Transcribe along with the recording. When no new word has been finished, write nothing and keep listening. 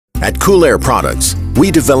At Cool Air Products,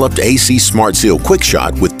 we developed AC Smart Seal Quick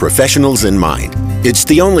Shot with professionals in mind. It's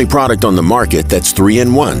the only product on the market that's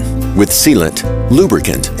 3-in-1, with sealant,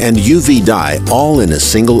 lubricant, and UV dye all in a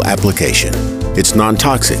single application. It's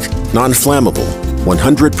non-toxic, non-flammable,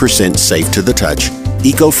 100% safe to the touch,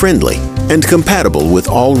 eco-friendly, and compatible with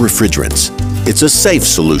all refrigerants. It's a safe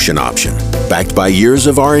solution option, backed by years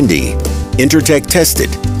of R&D, Intertech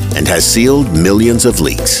tested, and has sealed millions of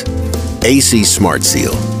leaks. AC Smart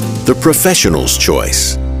Seal, the professional's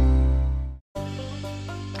choice.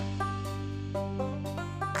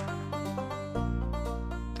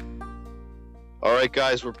 All right,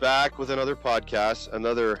 guys, we're back with another podcast,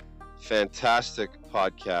 another fantastic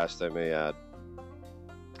podcast, I may add.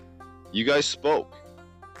 You guys spoke.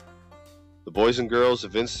 The boys and girls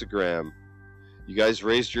of Instagram, you guys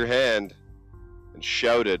raised your hand and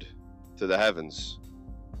shouted to the heavens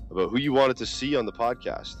about who you wanted to see on the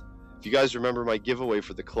podcast. If you guys remember my giveaway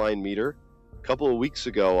for the Klein meter, a couple of weeks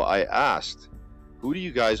ago, I asked, who do you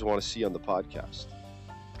guys want to see on the podcast?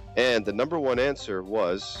 And the number one answer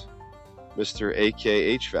was Mr. AK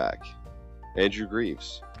HVAC, Andrew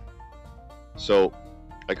Greaves. So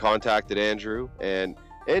I contacted Andrew, and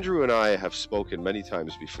Andrew and I have spoken many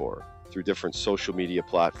times before through different social media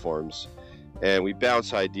platforms, and we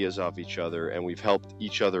bounce ideas off each other, and we've helped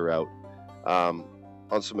each other out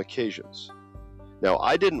on some occasions. Now,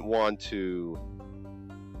 I didn't want to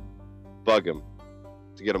bug him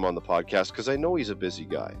to get him on the podcast because I know he's a busy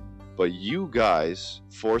guy, but you guys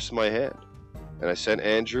forced my hand, and I sent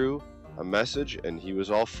Andrew a message, and he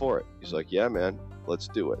was all for it. He's like, yeah, man, let's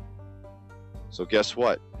do it. So guess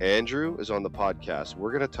what? Andrew is on the podcast.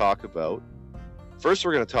 We're going to talk about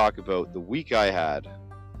the week I had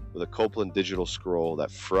with a Copeland digital scroll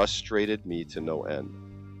that frustrated me to no end.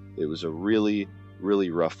 It was a really,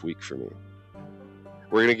 really rough week for me.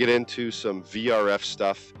 We're going to get into some VRF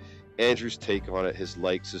stuff, Andrew's take on it, his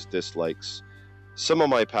likes, his dislikes, some of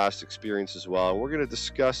my past experience as well, and we're going to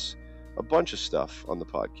discuss a bunch of stuff on the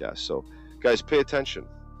podcast. So, guys, pay attention.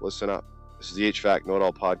 Listen up. This is the HVAC Know It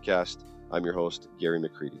All podcast. I'm your host, Gary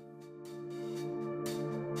McCready.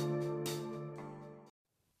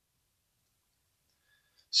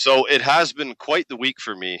 So it has been quite the week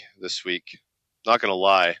for me this week. Not going to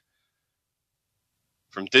lie.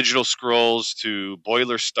 From digital scrolls to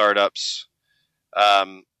boiler startups.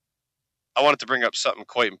 I wanted to bring up something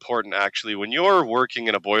quite important, actually. When you're working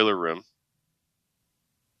in a boiler room,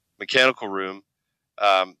 mechanical room,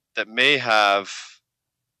 that may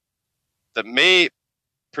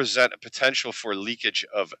present a potential for leakage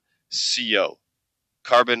of CO,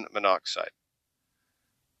 carbon monoxide.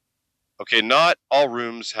 Okay, not all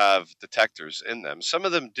rooms have detectors in them. Some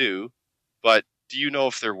of them do, but do you know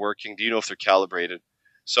if they're working? Do you know if they're calibrated?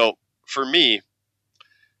 So for me,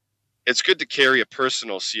 it's good to carry a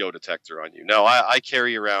personal CO detector on you. Now, I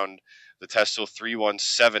carry around the Testo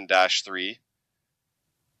 317-3.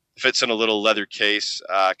 Fits in a little leather case,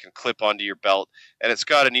 can clip onto your belt, and it's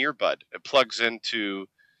got an earbud. It plugs into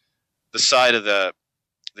the side of the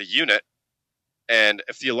unit, and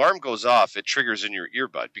if the alarm goes off, it triggers in your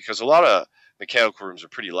earbud, because a lot of mechanical rooms are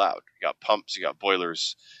pretty loud. You got pumps, you got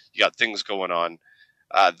boilers, you got things going on.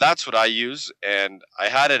 That's what I use, and I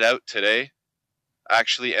had it out today,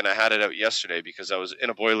 actually, and I had it out yesterday because I was in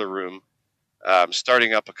a boiler room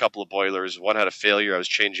starting up a couple of boilers. One had a failure. I was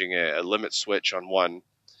changing a limit switch on one.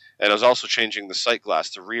 And I was also changing the sight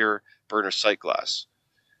glass, the rear burner sight glass.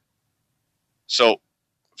 So,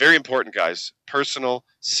 very important, guys. Personal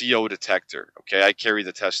CO detector. Okay, I carry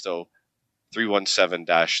the Testo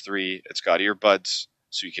 317-3. It's got earbuds,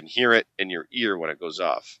 so you can hear it in your ear when it goes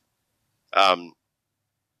off. Going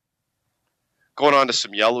on to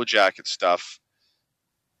some Yellow Jacket stuff.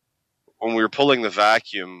 When we were pulling the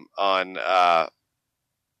vacuum on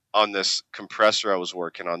this compressor I was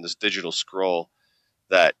working on, this digital scroll,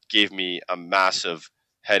 that gave me a massive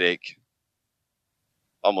headache,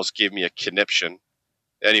 almost gave me a conniption.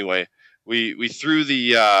 Anyway, we threw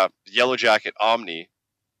the Yellow Jacket Omni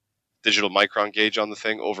digital micron gauge on the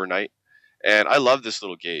thing overnight, and I love this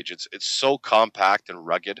little gauge. It's so compact and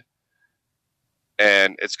rugged,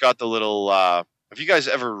 and it's got the little. Have you guys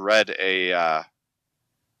ever read a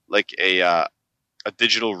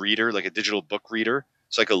digital reader, like a digital book reader?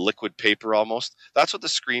 It's like a liquid paper almost. That's what the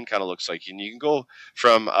screen kind of looks like. And you can go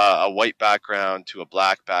from a white background to a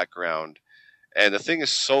black background. And the thing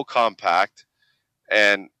is so compact.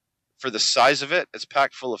 And for the size of it, it's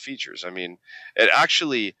packed full of features. I mean, it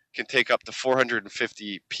actually can take up to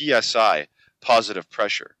 450 PSI positive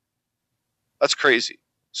pressure. That's crazy.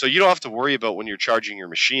 So you don't have to worry about when you're charging your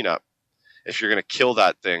machine up if you're going to kill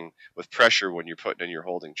that thing with pressure when you're putting in your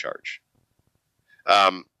holding charge.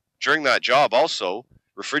 during that job also,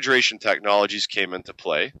 refrigeration technologies came into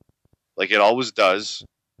play, like it always does.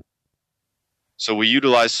 So we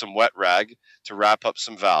utilized some wet rag to wrap up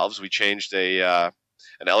some valves. We changed an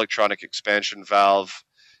electronic expansion valve,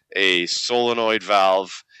 a solenoid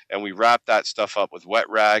valve, and we wrapped that stuff up with wet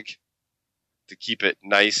rag to keep it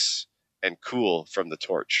nice and cool from the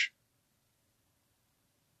torch.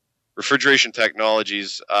 Refrigeration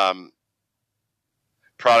technologies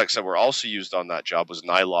products that were also used on that job was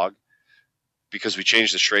Nylog, because we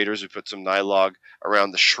changed the Schraders. We put some Nylog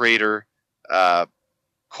around the Schrader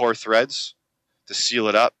core threads to seal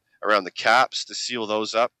it up, around the caps to seal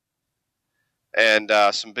those up, and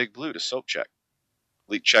some Big Blue to soap check,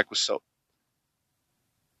 leak check with soap.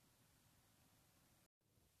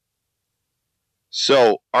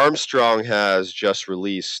 So Armstrong has just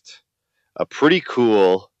released a pretty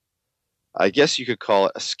cool, I guess you could call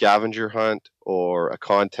it a scavenger hunt or a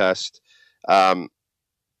contest, but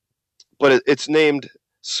it's named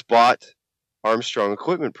Spot Armstrong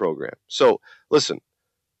Equipment Program. So listen,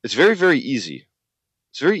 it's very, very easy.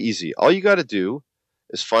 It's very easy. All you got to do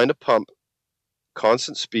is find a pump,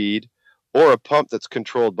 constant speed, or a pump that's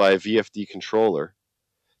controlled by a VFD controller.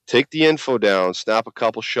 Take the info down, snap a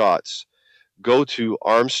couple shots, go to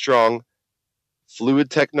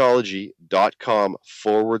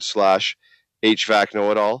armstrongfluidtechnology.com/HVAC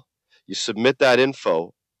know-it-all. You submit that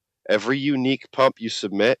info. Every unique pump you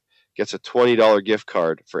submit gets a $20 gift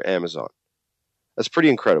card for Amazon. That's pretty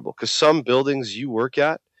incredible, because some buildings you work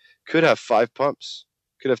at could have 5 pumps,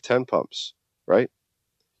 could have 10 pumps, right?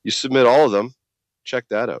 You submit all of them, check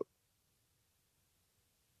that out.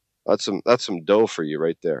 That's some dough for you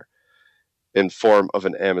right there in form of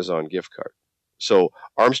an Amazon gift card. So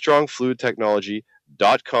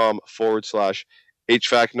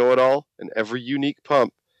armstrongfluidtechnology.com/HVAC know-it-all, and every unique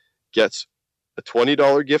pump gets a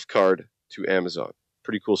 $20 gift card to Amazon.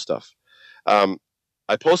 Pretty cool stuff. I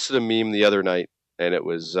posted a meme the other night, and it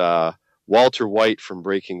was Walter White from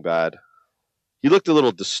Breaking Bad. He looked a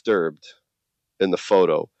little disturbed in the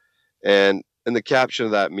photo, and in the caption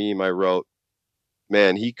of that meme I wrote,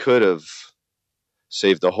 man, he could have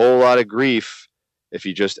saved a whole lot of grief if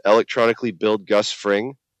he just electronically billed Gus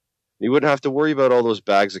Fring. He wouldn't have to worry about all those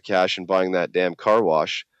bags of cash and buying that damn car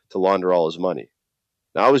wash to launder all his money.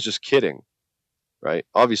 Now, I was just kidding, right?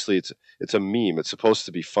 Obviously, it's a meme. It's supposed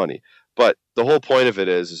to be funny. But the whole point of it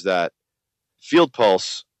is that Field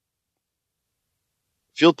Pulse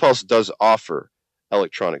does offer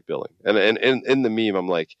electronic billing. And in the meme, I'm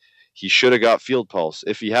like, he should have got Field Pulse.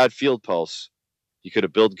 If he had Field Pulse, he could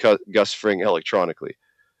have billed Gus Fring electronically.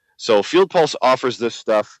 So Field Pulse offers this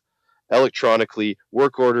stuff electronically,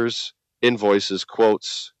 work orders, invoices,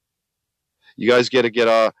 quotes. You guys get to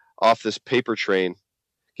get off this paper train,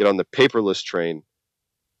 get on the paperless train,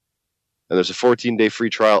 and there's a 14-day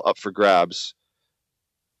free trial up for grabs.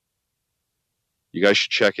 You guys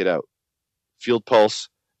should check it out.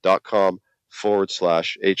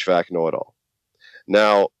 fieldpulse.com/HVAC know-it-all.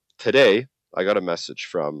 Now, today, I got a message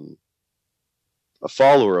from a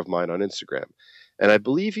follower of mine on Instagram, and I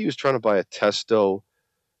believe he was trying to buy a Testo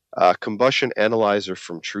combustion analyzer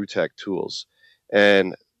from TruTech Tools,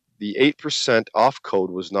 and the 8% off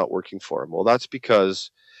code was not working for him. Well, that's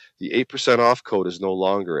because the 8% off code is no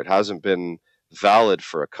longer. It hasn't been valid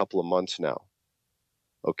for a couple of months now.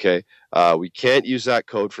 Okay, we can't use that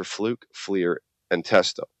code for Fluke, FLIR, and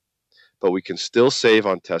Testo, but we can still save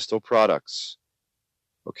on Testo products.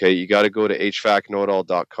 Okay, you got to go to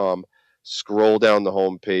hvacknowitall.com, scroll down the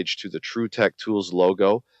home page to the TruTech Tools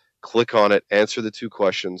logo, click on it, answer the 2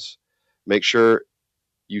 questions. Make sure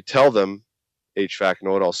you tell them HVAC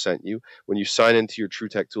Know-It-All sent you. When you sign into your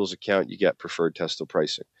TruTech Tools account, you get preferred Testo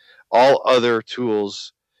pricing. All other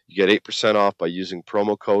tools, you get 8% off by using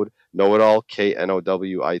promo code Know-It-All,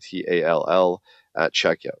 KNOWITALL, at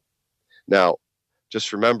checkout. Now,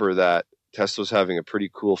 just remember that Testo's having a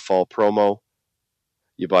pretty cool fall promo.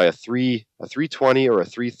 You buy a 320 or a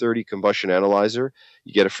 330 combustion analyzer,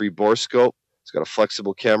 you get a free bore scope. It's got a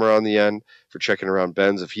flexible camera on the end for checking around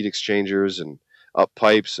bends of heat exchangers and up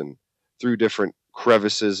pipes and through different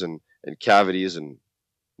crevices and cavities, and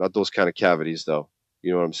not those kind of cavities though.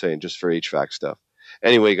 You know what I'm saying? Just for HVAC stuff.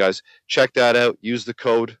 Anyway, guys, check that out. Use the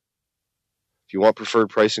code. If you want preferred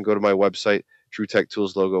pricing, go to my website, TruTech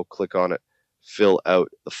Tools logo, click on it, fill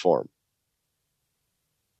out the form.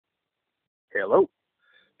 Hello.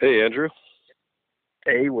 Hey, Andrew.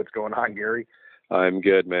 Hey, what's going on, Gary? I'm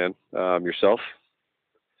good, man. Yourself?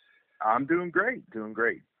 I'm doing great.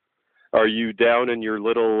 Are you down in your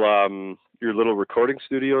little recording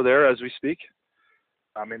studio there as we speak?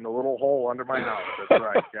 I'm in the little hole under my house. That's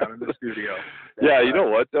right, down in the studio. Yeah, you know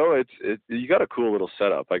what though? You got a cool little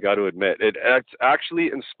setup. I got to admit, it's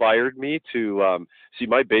actually inspired me to see.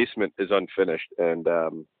 My basement is unfinished, and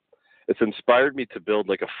it's inspired me to build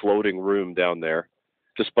like a floating room down there,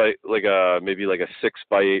 just by maybe like a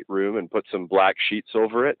 6x8 room, and put some black sheets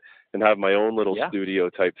over it, and have my own little studio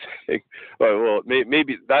type thing. Well,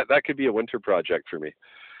 maybe that could be a winter project for me.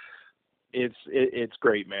 It's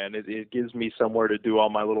great, man. It gives me somewhere to do all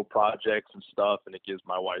my little projects and stuff, and it gives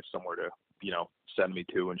my wife somewhere to, send me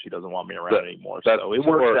to when she doesn't want me around anymore. So it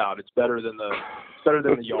works out. It's better than the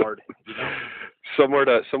yard. Somewhere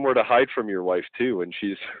to hide from your wife too when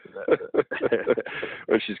she's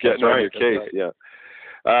getting on your case. Right. Yeah.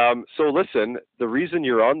 So listen, the reason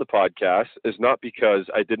you're on the podcast is not because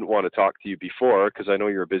I didn't want to talk to you before, because I know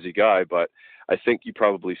you're a busy guy, but I think you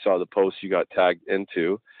probably saw the post you got tagged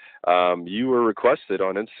into. You were requested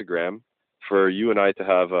on Instagram for you and I to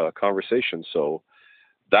have a conversation. So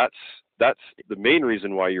that's the main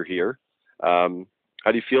reason why you're here. How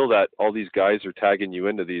do you feel that all these guys are tagging you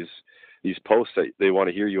into these posts that they want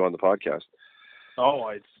to hear you on the podcast? Oh,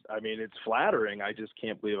 it's flattering. I just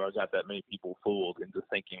can't believe I got that many people fooled into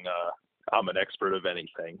thinking I'm an expert of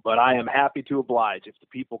anything. But I am happy to oblige. If the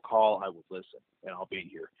people call, I will listen, and I'll be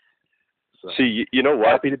here. So, see, you know what?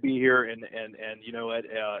 Happy to be here, and you know what?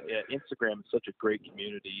 Instagram is such a great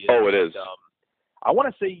community. Oh, it is. I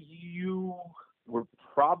want to say you were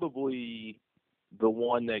probably the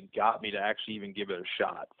one that got me to actually even give it a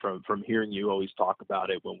shot. From hearing you always talk about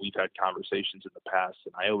it when we've had conversations in the past,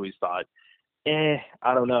 and I always thought,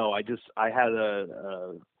 I don't know. I had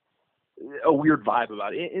a weird vibe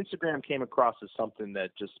about it. Instagram came across as something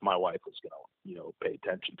that just my wife was going to, pay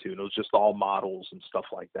attention to. And it was just all models and stuff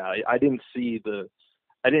like that. I didn't see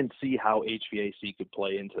how HVAC could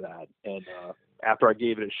play into that. And after I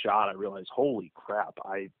gave it a shot, I realized, holy crap,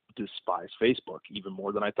 I despise Facebook even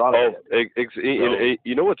more than I thought I did.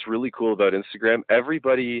 You know what's really cool about Instagram?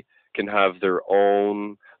 Everybody can have their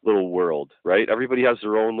own little world, right? Everybody has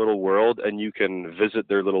their own little world, and you can visit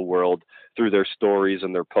their little world through their stories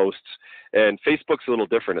and their posts. And Facebook's a little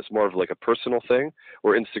different. It's more of like a personal thing,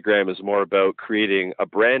 where Instagram is more about creating a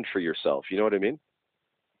brand for yourself. You know what I mean?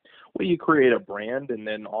 Well, you create a brand, and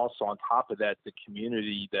then also on top of that, the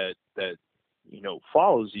community that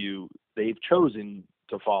follows you, they've chosen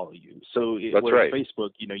to follow you. So that's right.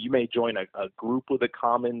 Facebook, you may join a group with a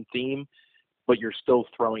common theme, but you're still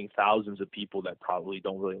throwing thousands of people that probably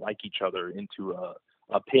don't really like each other into a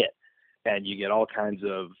pit, and you get all kinds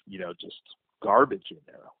of just garbage in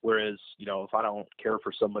there. Whereas if I don't care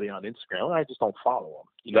for somebody on Instagram, I just don't follow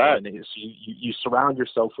them. And you surround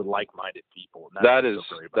yourself with like-minded people. And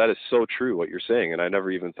that is so true what you're saying, and I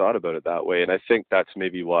never even thought about it that way. And I think that's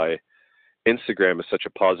maybe why Instagram is such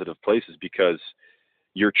a positive place, is because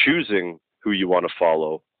you're choosing who you want to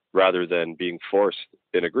follow rather than being forced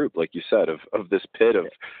in a group, like you said, of this pit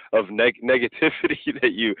of negativity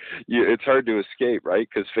that you it's hard to escape, right?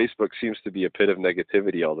 Because Facebook seems to be a pit of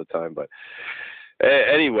negativity all the time. But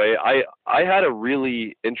anyway, I had a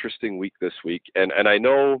really interesting week this week, and I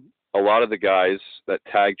know a lot of the guys that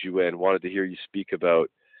tagged you in wanted to hear you speak about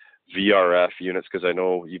VRF units, because I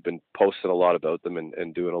know you've been posting a lot about them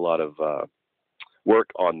and doing a lot of work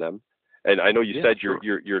on them. And I know you said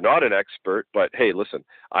you're not an expert, but hey, listen,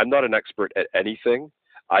 I'm not an expert at anything.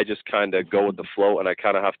 I just kind of go with the flow, and I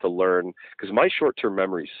kind of have to learn, because my short-term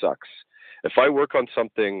memory sucks. If I work on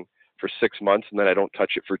something for 6 months and then I don't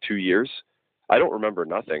touch it for 2 years, I don't remember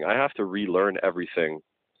nothing. I have to relearn everything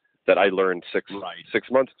that I learned 6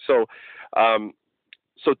 months. So,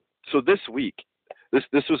 so this week,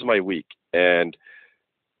 this was my week, and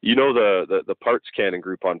the parts cannon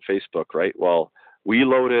group on Facebook, right? Well, we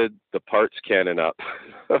loaded the parts cannon up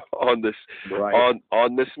on this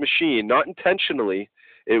on this machine, not intentionally.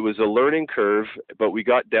 It was a learning curve, but we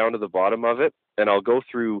got down to the bottom of it, and I'll go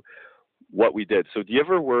through what we did. So do you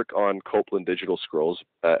ever work on Copeland digital scrolls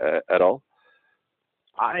at all?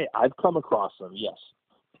 I've come across them, yes.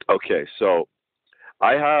 Okay, so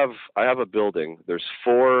I have a building. There's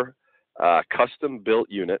 4 custom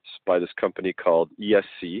built units by this company called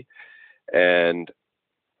ESC, and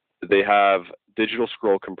they have digital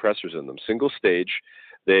scroll compressors in them, single stage.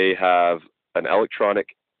 They have an electronic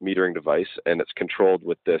metering device, and it's controlled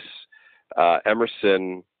with this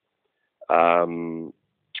Emerson superheat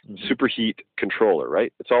controller,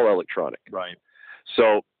 right? It's all electronic. Right.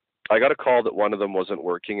 So I got a call that one of them wasn't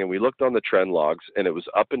working, and we looked on the trend logs, and it was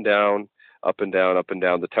up and down, up and down, up and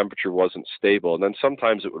down. The temperature wasn't stable, and then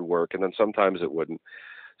sometimes it would work, and then sometimes it wouldn't.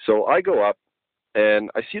 So I go up, and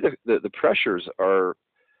I see the pressures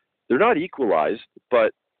they're not equalized,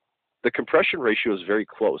 but the compression ratio is very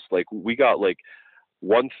close. Like we got like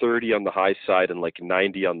 130 on the high side and like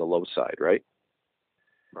 90 on the low side, right?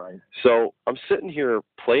 Right. So I'm sitting here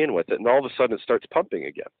playing with it, and all of a sudden it starts pumping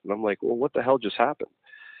again. And I'm like, well, what the hell just happened?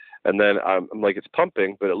 And then I'm like, it's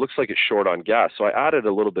pumping, but it looks like it's short on gas. So I added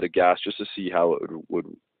a little bit of gas just to see how it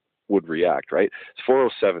would react, right? It's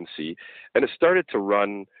 407C, and it started to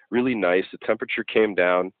run really nice. The temperature came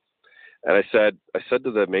down, and I said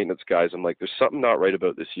to the maintenance guys, I'm like, there's something not right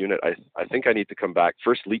about this unit. I think I need to come back,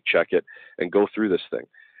 first leak check it, and go through this thing.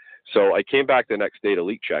 So I came back the next day to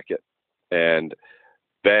leak check it, and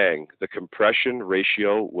bang, the compression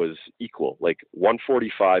ratio was equal, like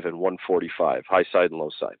 145 and 145, high side and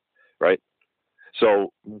low side, right?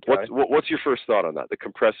 So Okay. what's your first thought on that? The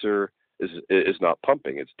compressor is not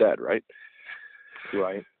pumping, it's dead, right?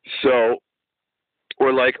 Right. So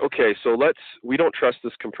we're like, okay, so we don't trust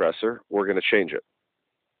this compressor, we're going to change it.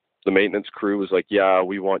 The maintenance crew was like, yeah,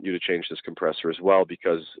 we want you to change this compressor as well,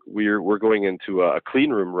 because we're going into a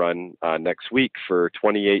clean room run next week for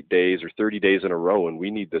 28 days or 30 days in a row, and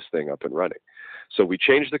we need this thing up and running. So we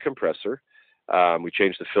changed the compressor. We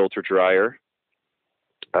changed the filter dryer.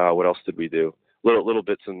 What else did we do? Little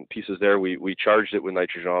bits and pieces there. We charged it with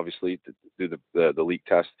nitrogen, obviously, to do the leak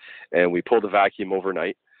test, and we pulled the vacuum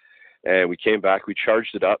overnight, and we came back. We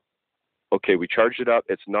charged it up. Okay, we charged it up.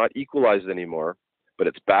 It's not equalized anymore, but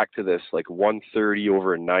it's back to this like 130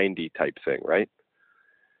 over 90 type thing, right?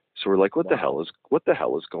 So we're like, what the hell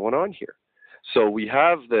is going on here? So we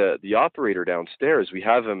have the operator downstairs. We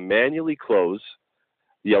have him manually close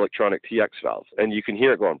the electronic TX valve, and you can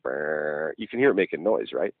hear it going. Brrr. You can hear it making noise,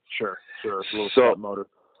 right? Sure. It's a little step motor.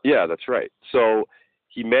 Yeah, that's right. So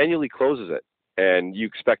he manually closes it, and you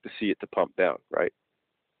expect to see it to pump down, right?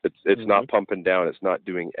 It's not pumping down. It's not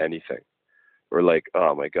doing anything. We're like,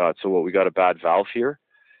 oh my God. So what, we got a bad valve here?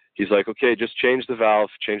 He's like, okay, just change the valve,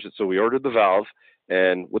 change it. So we ordered the valve,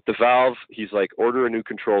 and with the valve, he's like, order a new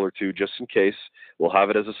controller too, just in case. We'll have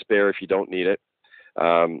it as a spare if you don't need it.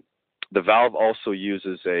 The valve also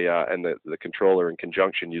uses and the controller in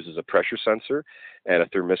conjunction uses a pressure sensor and a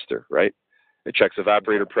thermistor, right? It checks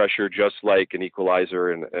evaporator pressure just like an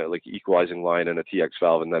equalizer and like equalizing line in a TX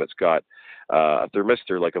valve, and then it's got a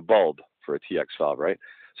thermistor like a bulb for a TX valve, right?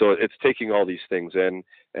 So it's taking all these things in,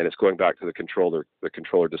 and it's going back to the controller. The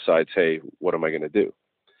controller decides, hey, what am I going to do?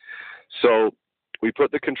 So we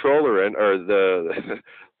put the controller in, or the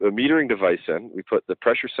metering device in. We put the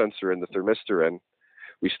pressure sensor and the thermistor in.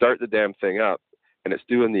 We start the damn thing up, and it's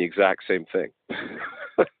doing the exact same thing.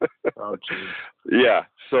 Oh, geez. Yeah.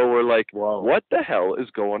 So we're like, whoa, what the hell is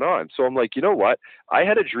going on? So I'm like, you know what? I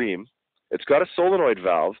had a dream. It's got a solenoid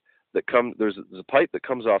valve that there's a pipe that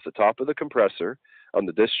comes off the top of the compressor on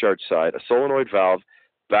the discharge side, a solenoid valve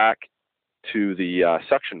back to the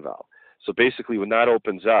suction valve. So basically, when that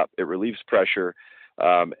opens up, it relieves pressure,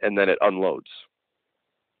 and then it unloads.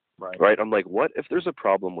 Right? I'm like, what if there's a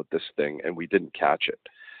problem with this thing and we didn't catch it?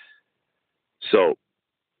 So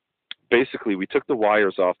basically, we took the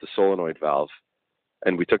wires off the solenoid valve,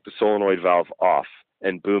 and we took the solenoid valve off,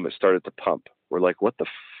 and boom, it started to pump. We're like, what the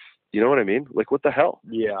you know what I mean? Like, what the hell?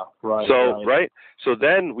 Yeah, right. So, right? So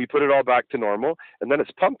then we put it all back to normal, and then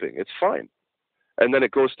it's pumping. It's fine. And then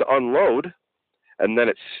it goes to unload, and then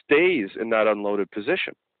it stays in that unloaded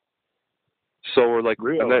position. So we're like,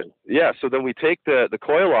 really? And then, yeah, so then we take the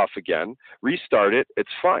coil off again, restart it,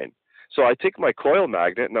 it's fine. So I take my coil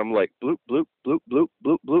magnet, and I'm like, bloop, bloop, bloop, bloop,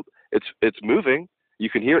 bloop, bloop. It's moving. You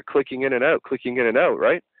can hear it clicking in and out,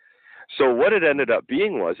 right? So what it ended up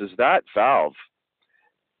being is that valve,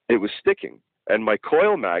 it was sticking, and my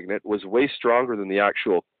coil magnet was way stronger than the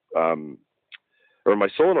actual, or my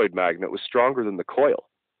solenoid magnet was stronger than the coil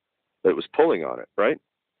that was pulling on it, right?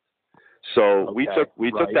 So okay,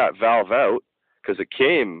 we took that valve out because it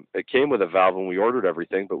came with a valve when we ordered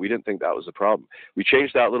everything, but we didn't think that was the problem. We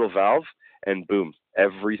changed that little valve, and boom,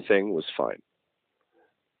 everything was fine.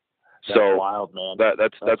 That's so wild, man.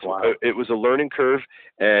 That's wild. It was a learning curve,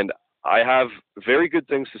 and I have very good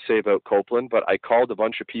things to say about Copeland, but I called a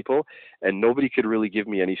bunch of people, and nobody could really give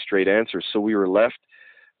me any straight answers. So we were left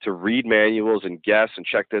to read manuals and guess and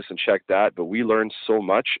check this and check that. But we learned so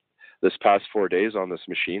much this past 4 days on this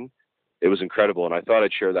machine. It was incredible, and I thought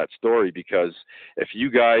I'd share that story because if you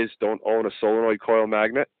guys don't own a solenoid coil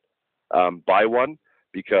magnet, buy one,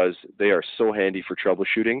 because they are so handy for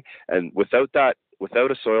troubleshooting. And without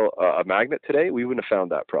a magnet today, we wouldn't have found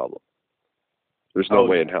that problem. There's no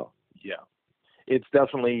way in hell. Yeah, it's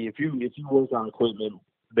definitely, if you work on equipment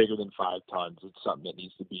bigger than 5 tons, it's something that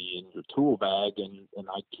needs to be in your tool bag, and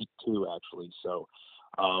I keep 2 actually. So,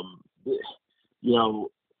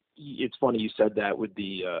 it's funny you said that with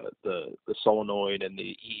the solenoid and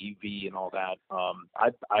the EEV and all that.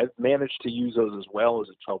 I've managed to use those as well as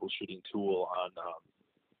a troubleshooting tool on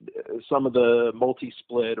some of the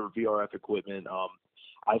multi-split or VRF equipment.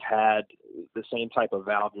 I've had the same type of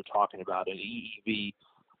valve you're talking about, an EEV,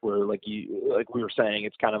 where like we were saying,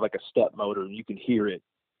 it's kind of like a step motor, and you can hear it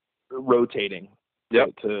rotating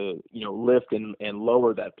to lift and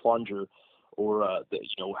lower that plunger, or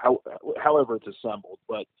however it's assembled.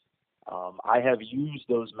 But I have used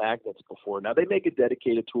those magnets before. Now, they make a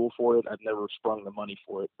dedicated tool for it. I've never sprung the money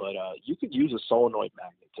for it, but you could use a solenoid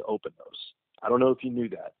magnet to open those. I don't know if you knew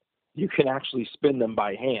that. You can actually spin them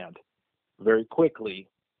by hand very quickly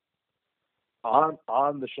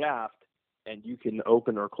on the shaft, and you can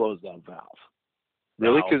open or close that valve.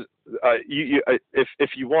 Really? Because if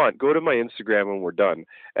you want, go to my Instagram when we're done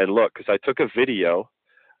and look, because I took a video,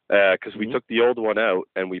 because we took the old one out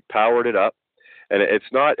and we powered it up, and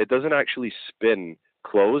it doesn't actually spin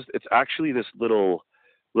closed. It's actually this little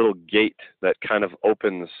gate that kind of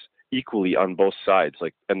opens equally on both sides,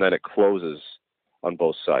 and then it closes on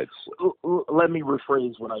both sides. Let me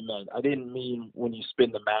rephrase what I meant. I didn't mean when you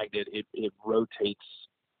spin the magnet, it rotates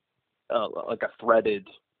like a threaded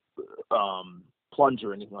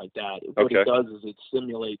plunger or anything like that. Okay. What it does is it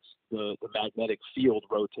simulates the magnetic field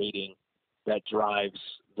rotating that drives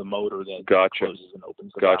the motor that closes and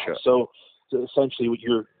opens the valve. So essentially,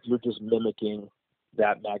 you're just mimicking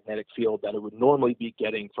that magnetic field that it would normally be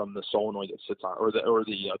getting from the solenoid that sits on, or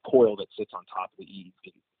the coil that sits on top of the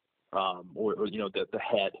EEV. Or the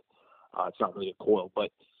head. It's not really a coil, but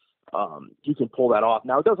you can pull that off.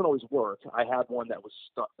 Now, it doesn't always work. I had one that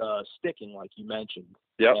was sticking, like you mentioned,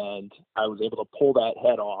 and I was able to pull that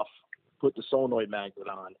head off, put the solenoid magnet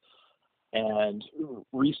on, and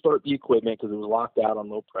restart the equipment because it was locked out on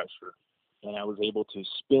low pressure, and I was able to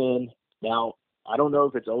spin. Now, I don't know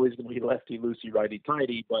if it's always going to be lefty-loosey,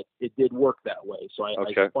 righty-tighty, but it did work that way. So I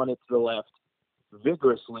spun it to the left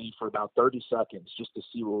vigorously for about 30 seconds just to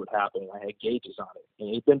see what would happen. I had gauges on it, and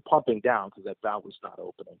it had been pumping down because that valve was not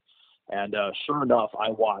opening. And sure enough, I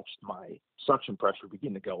watched my suction pressure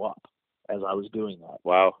begin to go up as I was doing that.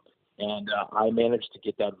 Wow. And I managed to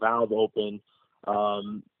get that valve open.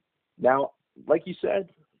 Now, like you said,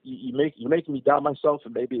 you're making me doubt myself,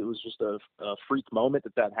 and maybe it was just a freak moment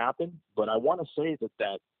that happened. But I want to say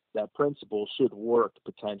that principle should work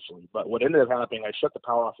potentially. But what ended up happening, I shut the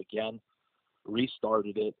power off again,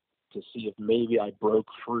 restarted it to see if maybe I broke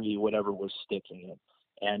free whatever was sticking it,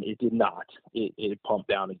 and it did not. It pumped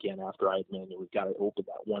down again after I had manually got it open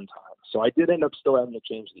that one time. So I did end up still having to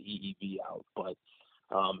change the EEV out, but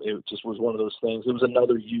it just was one of those things. It was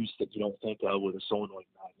another use that you don't think of with a solenoid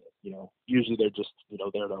magnet. Usually they're just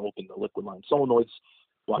there to open the liquid line solenoids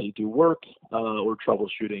while you do work or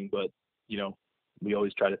troubleshooting, but we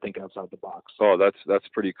always try to think outside the box. Oh, that's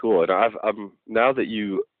pretty cool. And I'm now that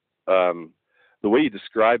you the way you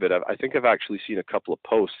describe it, I think I've actually seen a couple of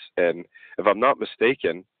posts, and if I'm not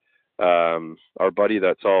mistaken, our buddy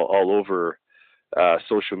that's all over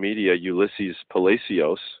social media, Ulysses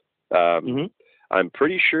Palacios, I'm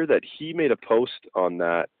pretty sure that he made a post on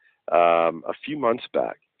that a few months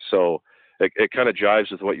back. So it kind of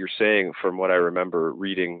jives with what you're saying from what I remember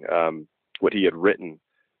reading what he had written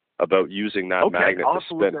about using that magnet I'll to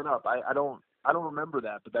spin. spin. Look that up. I don't remember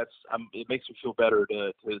that, but it makes me feel better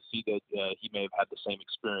to see that he may have had the same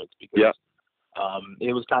experience, because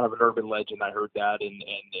it was kind of an urban legend. I heard that and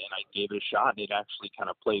I gave it a shot, and it actually kind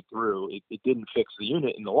of played through. It didn't fix the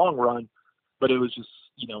unit in the long run, but it was just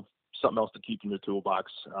something else to keep in your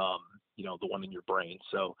toolbox. The one in your brain.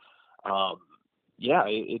 So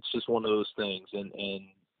it's just one of those things, and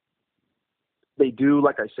they do,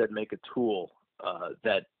 like I said, make a tool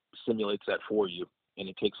that simulates that for you, and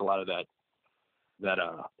it takes a lot of that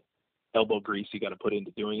elbow grease you got to put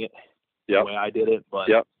into doing it. The way I did it, but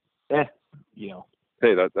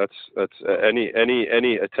Hey, that's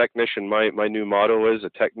any a technician. My new motto is a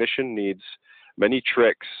technician needs many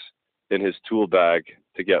tricks in his tool bag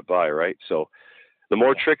to get by, right? So the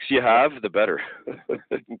more tricks you have, the better.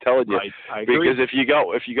 I'm telling you. Right. I agree. Because if you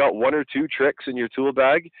got one or two tricks in your tool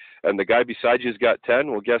bag, and the guy beside you's got 10,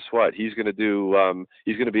 well, guess what? He's going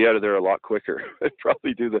to be out of there a lot quicker and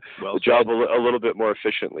probably do the job a little bit more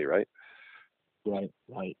efficiently, right? Right.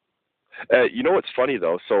 You know what's funny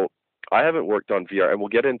though? So I haven't worked on VR, and we'll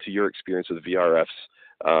get into your experience with VRFs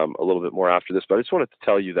a little bit more after this. But I just wanted to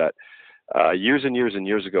tell you that years and years and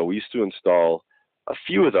years ago, we used to install a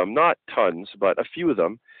few of them, not tons, but a few of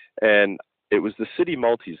them, and it was the City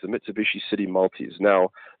Multis, the Mitsubishi City Multis.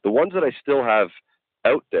 Now, the ones that I still have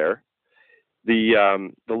out there,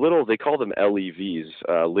 The little, they call them LEVs,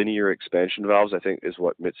 linear expansion valves, I think is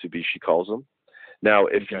what Mitsubishi calls them. Now,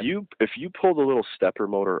 if you pull the little stepper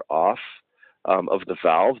motor off of the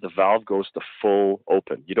valve goes to full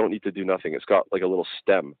open. You don't need to do nothing. It's got like a little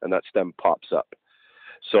stem, and that stem pops up.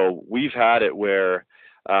 So we've had it where,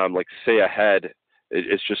 like say a head,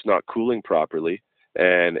 it's just not cooling properly,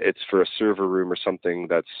 and it's for a server room or something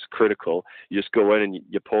that's critical. You just go in and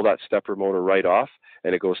you pull that stepper motor right off,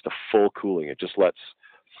 and it goes to full cooling. It just lets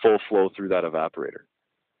full flow through that evaporator.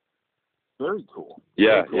 Very cool.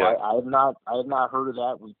 Yeah, Very cool. yeah. I have not heard of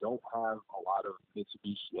that. We don't have a lot of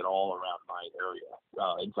Mitsubishi at all around my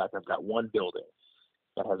area. In fact, I've got one building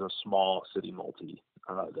that has a small city multi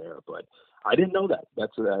there, but I didn't know that.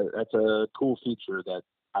 That's a cool feature that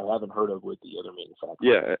I haven't heard of with the other manufacturers.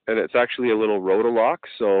 Yeah, and it's actually a little rotolock.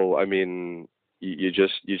 So I mean, you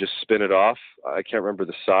just spin it off. I can't remember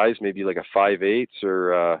the size, maybe like a 5/8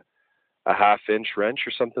 or a 1/2 inch wrench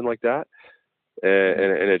or something like that.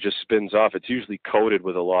 And it just spins off. It's usually coated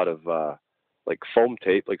with a lot of like foam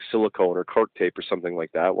tape, like silicone or cork tape or something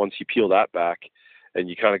like that. Once you peel that back, and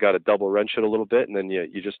you kind of got to double wrench it a little bit, and then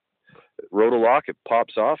you just rotolock, it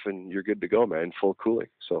pops off, and you're good to go, man. Full cooling.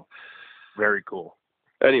 So very cool.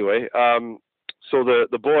 Anyway, so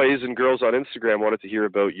the boys and girls on Instagram wanted to hear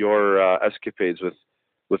about your escapades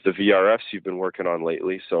with the VRFs you've been working on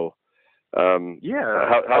lately. So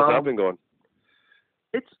yeah, how's that been going?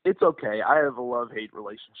 It's okay. I have a love-hate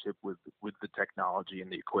relationship with the technology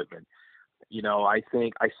and the equipment. You know, I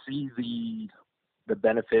think I see the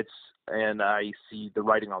benefits, and I see the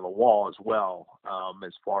writing on the wall as well,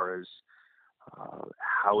 as far as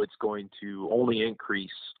how it's going to only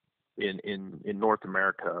increase in North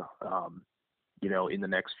America, you know, in the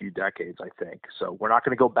next few decades, I think. So we're not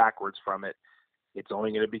going to go backwards from it. It's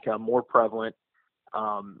only going to become more prevalent.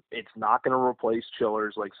 It's not going to replace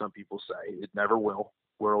chillers like some people say. It never will.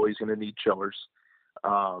 We're always going to need chillers.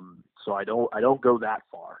 So I don't go that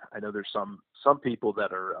far. I know there's some people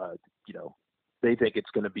that are, you know, they think it's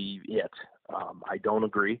going to be it. I don't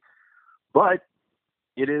agree, but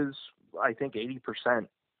it is, I think 80%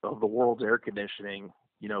 of the world's air conditioning,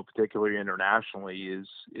 you know, particularly internationally, is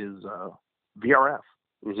VRF.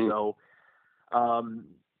 Mm-hmm. So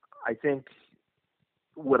I think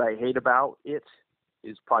what I hate about it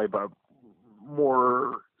is probably about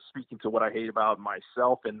more speaking to what I hate about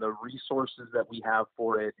myself and the resources that we have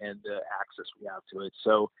for it and the access we have to it.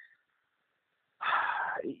 So,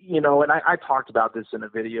 you know, and I talked about this in a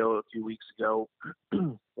video a few weeks ago.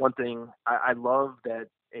 One thing, I love that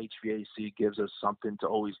HVAC gives us something to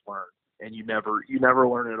always learn, and you never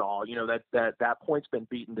learn it all. You know, that point's been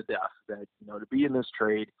beaten to death, that, you know, to be in this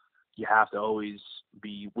trade, you have to always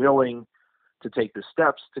be willing to take the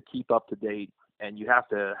steps to keep up to date, and you have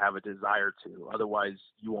to have a desire to, otherwise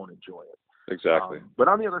you won't enjoy it. Exactly. But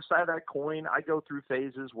on the other side of that coin, I go through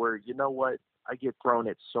phases where, you know what, I get thrown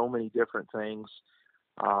at so many different things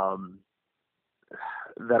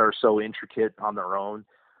that are so intricate on their own.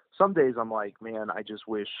 Some days I'm like, man,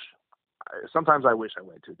 sometimes I wish I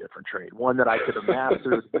went to a different trade, one that I could have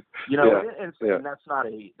mastered, you know, yeah. And that's not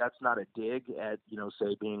a dig at, you know,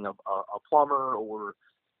 say being a plumber or,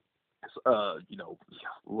 you know,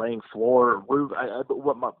 laying floor or roof.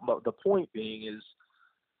 But the point being is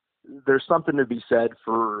there's something to be said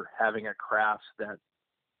for having a craft that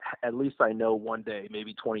at least I know one day,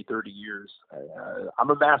 maybe 20, 30 years, I'm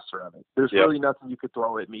a master of it. There's really nothing you could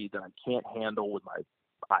throw at me that I can't handle with my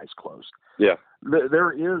eyes closed. Yeah.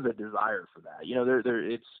 There is a desire for that. You know,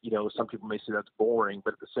 it's, you know, some people may say that's boring,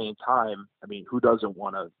 but at the same time, I mean, who doesn't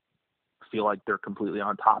want to feel like they're completely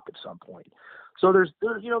on top at some point? So there's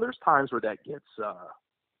times where that gets,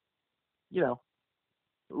 you know,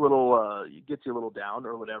 a little, gets you a little down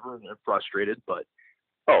or whatever, and they're frustrated, but.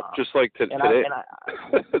 Just like today,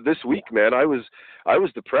 this week, man, I was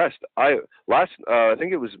depressed. I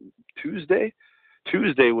think it was Tuesday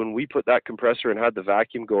when we put that compressor and had the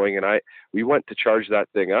vacuum going, and we went to charge that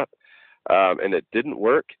thing up, and it didn't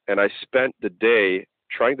work. And I spent the day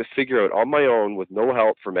trying to figure out on my own with no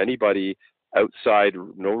help from anybody outside,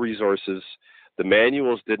 no resources. The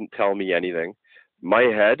manuals didn't tell me anything. My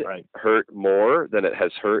head hurt more than it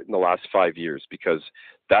has hurt in the last 5 years because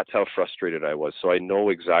that's how frustrated I was. So I know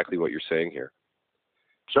exactly what you're saying here.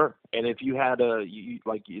 Sure. And if you had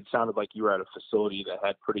it sounded like you were at a facility that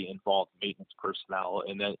had pretty involved maintenance personnel,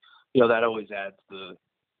 and then, you know, that always adds the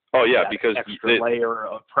because extra layer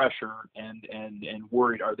of pressure and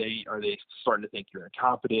worried. Are they starting to think you're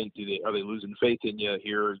incompetent? Are they losing faith in you?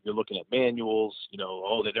 Here you're looking at manuals, you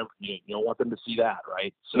know, they don't, you don't want them to see that,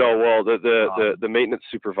 right? So, no, well, the maintenance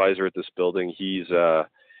supervisor at this building, he's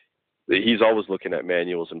he's always looking at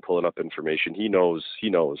manuals and pulling up information. He knows.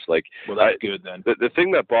 Like, well, that's good then. The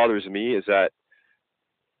thing that bothers me is that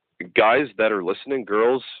guys that are listening,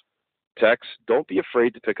 girls, techs, don't be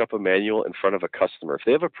afraid to pick up a manual in front of a customer. If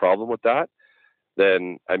they have a problem with that,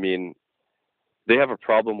 then, I mean, they have a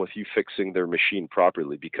problem with you fixing their machine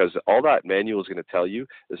properly, because all that manual is going to tell you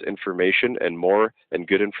is information and more and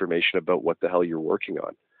good information about what the hell you're working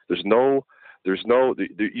on. You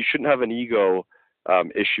shouldn't have an ego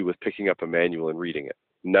issue with picking up a manual and reading it.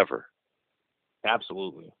 Never.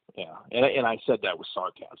 Absolutely. Yeah. And I said that with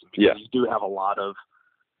sarcasm, because you do have a lot of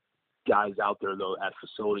guys out there, though, at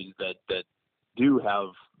facilities that do have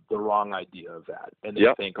the wrong idea of that. And they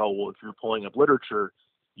think, oh, well, if you're pulling up literature,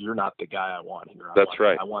 you're not the guy I want here.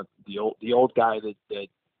 I want the old guy that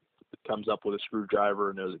comes up with a screwdriver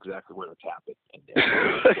and knows exactly where to tap it. And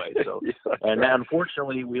so, and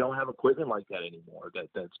unfortunately, we don't have equipment like that anymore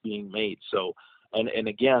that's being made. So, and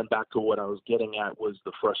again, back to what I was getting at was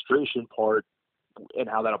the frustration part, and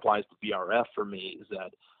how that applies to VRF for me is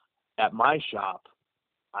that at my shop,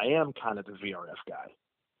 I am kind of the VRF guy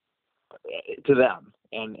to them.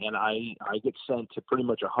 And I get sent to pretty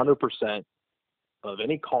much 100% of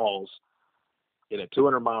any calls in a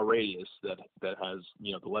 200-mile radius that has,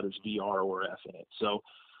 the letters VR or F in it. So,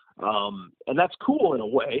 and that's cool in a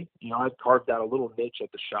way. I've carved out a little niche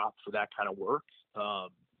at the shop for that kind of work.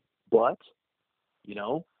 But,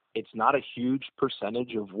 it's not a huge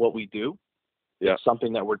percentage of what we do. Yeah. It's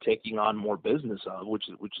something that we're taking on more business of, which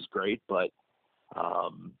is great. But,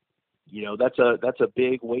 that's a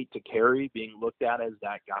big weight to carry, being looked at as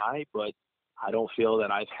that guy. But I don't feel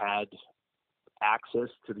that I've had access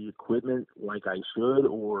to the equipment like I should,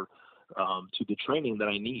 or to the training that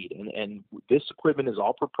I need. And this equipment is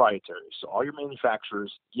all proprietary. So all your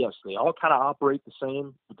manufacturers, yes, they all kind of operate the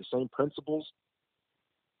same with the same principles.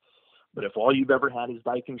 But if all you've ever had is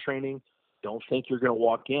Daikin training, don't think you're going to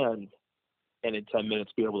walk in and in 10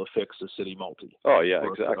 minutes be able to fix a City Multi. Oh yeah,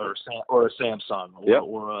 exactly. Or a Samsung,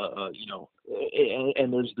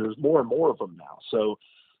 and there's more and more of them now. So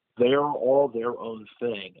they're all their own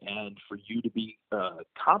thing, and for you to be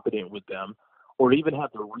competent with them, or even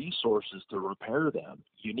have the resources to repair them,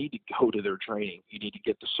 you need to go to their training. You need to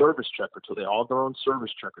get the service checker tool. They all have their own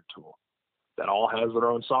service checker tool that all has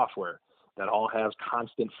their own software, that all has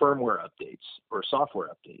constant firmware updates or software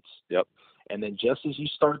updates. Yep. And then just as you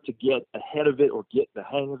start to get ahead of it or get the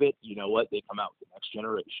hang of it, you know what? They come out with the next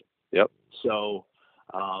generation. Yep. So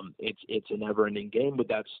it's a never-ending game with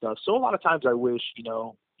that stuff. So a lot of times I wish,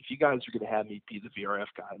 if you guys are going to have me be the VRF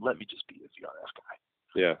guy, let me just be the VRF guy.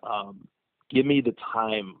 Yeah. Give me the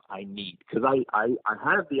time I need, because I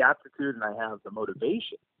have the aptitude and I have the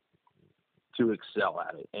motivation to excel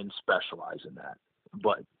at it and specialize in that.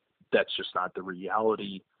 But that's just not the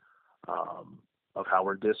reality of how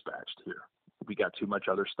we're dispatched here. We got too much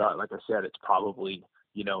other stuff. Like I said, it's probably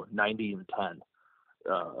 90 and 10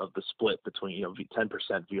 of the split between 10%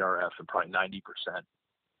 VRF and probably 90%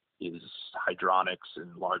 is hydronics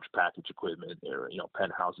and large package equipment, or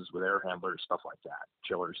penthouses with air handlers, stuff like that,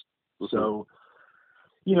 chillers. Mm-hmm. So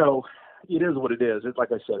it is what it is. It's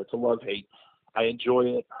like I said, it's a love-hate. I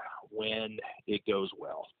enjoy it when it goes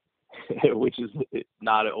well, which is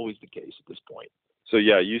not always the case at this point. So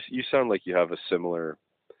yeah, you sound like you have a similar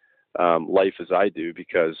life as I do,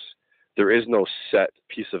 because there is no set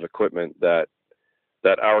piece of equipment that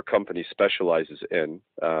our company specializes in.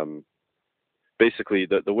 Basically,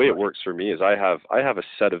 the way it works for me is I have a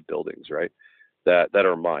set of buildings, right, that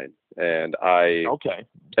are mine, and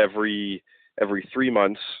every 3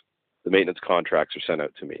 months the maintenance contracts are sent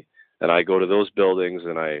out to me, and I go to those buildings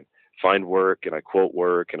and I find work and I quote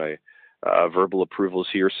work and I verbal approvals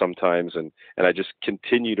here sometimes, and I just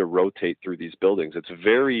continue to rotate through these buildings. It's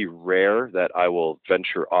very rare that I will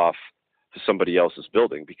venture off to somebody else's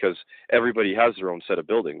building, because everybody has their own set of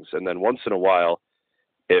buildings. And then once in a while,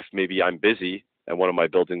 if maybe I'm busy and one of my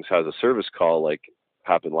buildings has a service call, like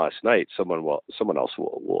happened last night, someone else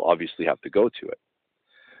will obviously have to go to it.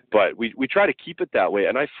 But we try to keep it that way.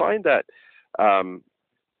 And I find that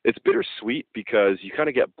it's bittersweet, because you kind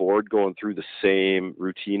of get bored going through the same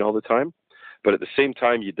routine all the time. But at the same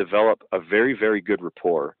time, you develop a very, very good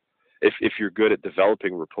rapport. If you're good at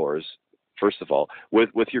developing rapport, first of all,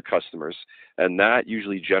 with your customers, and that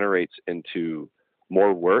usually generates into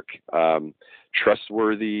more work,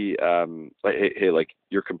 trustworthy, hey, like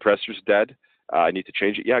your compressor's dead, I need to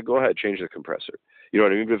change it. Yeah, go ahead, change the compressor. You know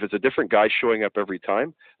what I mean? But if it's a different guy showing up every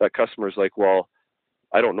time, that customer's like, well,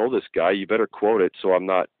 I don't know this guy. You better quote it so I'm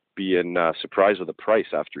not being surprised with the price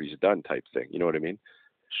after he's done, type thing. You know what I mean?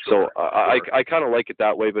 Sure, so I kind of like it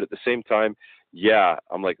that way. But at the same time, yeah,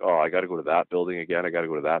 I'm like, oh, I got to go to that building again. I got to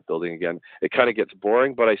go to that building again. It kind of gets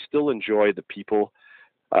boring, but I still enjoy the people.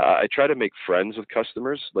 I try to make friends with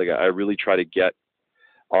customers. Like I really try to get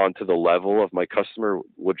onto the level of my customer,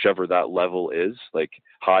 whichever that level is, like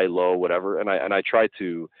high, low, whatever. And I try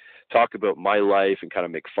to talk about my life and kind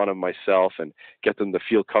of make fun of myself and get them to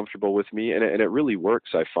feel comfortable with me. And it really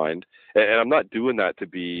works, I find. And I'm not doing that to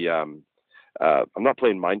be, I'm not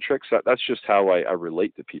playing mind tricks. That's just how I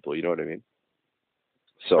relate to people. You know what I mean?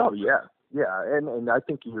 So. Oh yeah, yeah, and I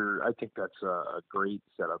think that's a great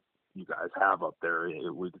setup you guys have up there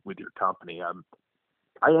with your company.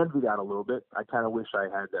 I envy that a little bit. I kind of wish I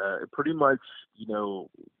had pretty much, the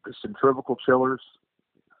centrifugal chillers.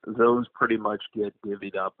 Those pretty much get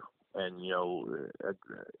divvied up, and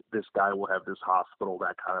this guy will have this hospital,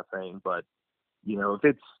 that kind of thing. But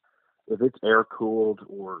if it's air cooled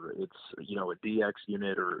or it's a DX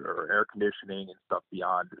unit or air conditioning and stuff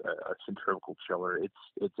beyond a centrifugal chiller,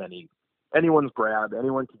 it's anyone's grab.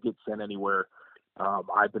 Anyone can get sent anywhere.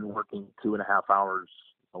 I've been working 2.5 hours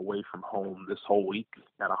away from home this whole week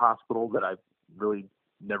at a hospital that I've really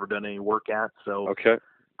never done any work at. So Okay.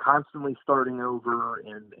 constantly starting over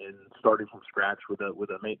and starting from scratch with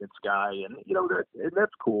a maintenance guy, and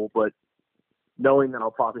that's cool. But knowing that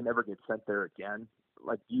I'll probably never get sent there again,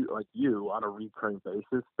 like you on a recurring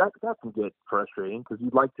basis, that can get frustrating because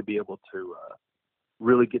you'd like to be able to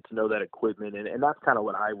really get to know that equipment, and that's kind of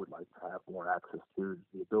what I would like to have more access to, is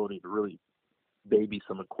the ability to really baby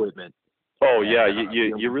some equipment. Oh yeah,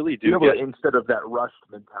 you really do. Instead of that rushed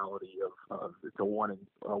mentality of it's a one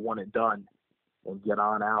and done and get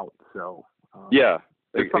on out. So yeah,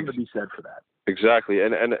 there's something to be said for that. Exactly,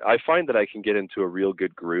 and I find that I can get into a real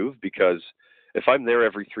good groove because if I'm there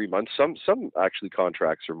every 3 months, some actually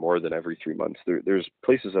contracts are more than every 3 months. There's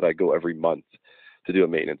places that I go every month to do a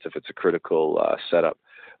maintenance if it's a critical setup.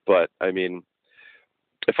 But I mean,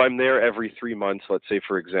 if I'm there every 3 months, let's say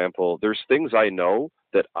for example, there's things I know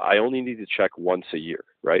that I only need to check once a year,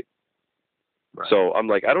 right? Right. So I'm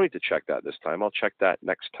like, I don't need to check that this time. I'll check that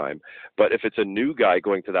next time. But if it's a new guy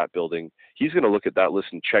going to that building, he's going to look at that list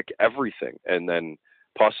and check everything and then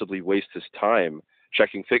possibly waste his time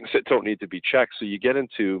checking things that don't need to be checked. So you get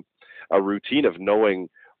into a routine of knowing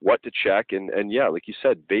what to check and yeah, like you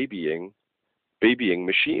said, babying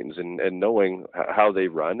machines and knowing how they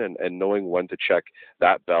run and knowing when to check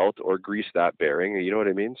that belt or grease that bearing. You know what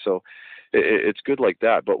I mean? So it's good like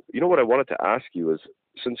that. But you know what I wanted to ask you is,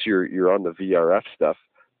 since you're on the VRF stuff,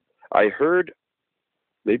 I heard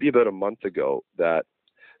maybe about a month ago that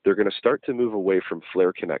they're going to start to move away from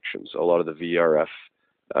flare connections. A lot of the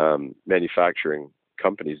VRF manufacturing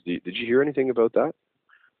companies. Did you hear anything about that?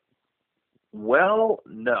 Well,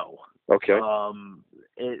 no. Okay. I'm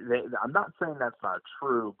not saying that's not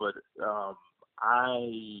true, but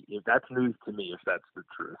if that's news to me, if that's the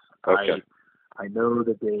truth. Okay. I know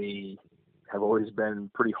that they have always been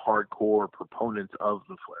pretty hardcore proponents of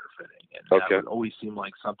the flare fitting, and that would always seem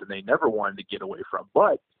like something they never wanted to get away from.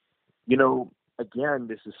 But again,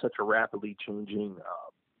 this is such a rapidly changing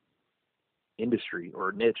industry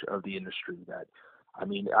or niche of the industry that, I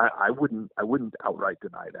mean, I wouldn't outright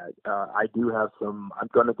deny that. I do have some. I'm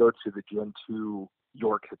going to go to the Gen 2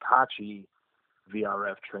 York Hitachi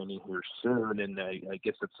VRF training here soon, and I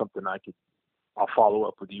guess it's something I'll follow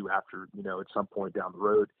up with you after, at some point down the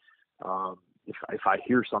road, if I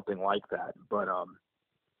hear something like that. But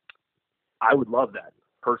I would love that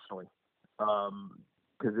personally,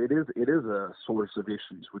 because it is a source of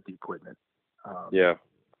issues with the equipment. Yeah.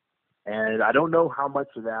 And I don't know how much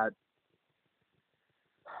of that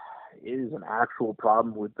is an actual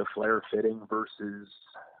problem with the flare fitting versus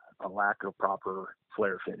a lack of proper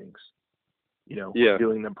flare fittings,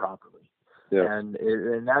 doing them properly. Yeah. And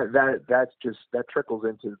that trickles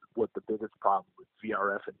into what the biggest problem with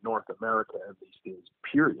VRF in North America at least is,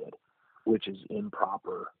 period, which is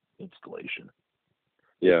improper installation.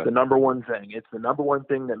 Yeah. It's the number one thing. It's the number one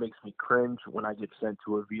thing that makes me cringe when I get sent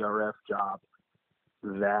to a VRF job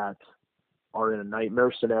that are in a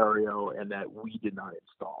nightmare scenario and that we did not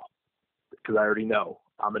install, because I already know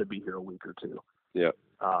I'm going to be here a week or two. Yeah.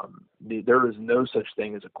 There is no such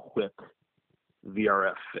thing as a quick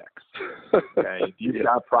VRF fix. Okay, if you've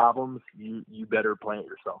got problems, you better plant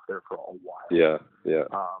yourself there for a while. Yeah. Yeah.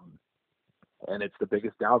 And it's the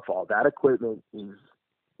biggest downfall. That equipment is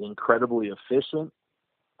incredibly efficient,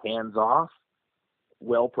 hands off,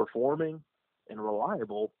 well performing, and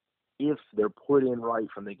reliable if they're put in right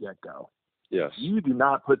from the get go. Yes. You do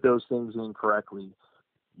not put those things in correctly,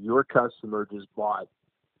 your customer just bought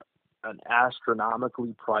an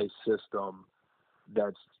astronomically priced system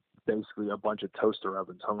that's basically a bunch of toaster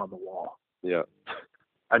ovens hung on the wall. Yeah.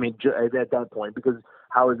 I mean, at that point, because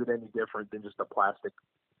how is it any different than just a plastic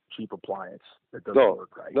cheap appliance that doesn't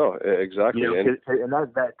work right? No, exactly. You know, and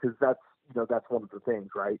that's one of the things,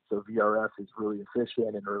 right? So VRF is really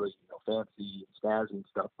efficient and really fancy and snazzy and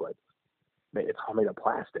stuff, but it's all made of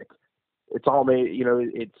plastic. It's all made,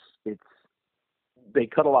 it's they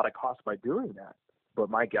cut a lot of costs by doing that. But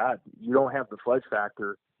my God, you don't have the fudge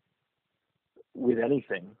factor with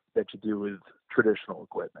anything that you do with traditional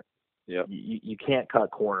equipment. Yeah. You can't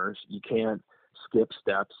cut corners. You can't skip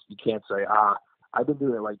steps. You can't say, I've been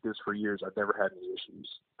doing it like this for years. I've never had any issues.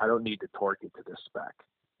 I don't need to torque it to this spec.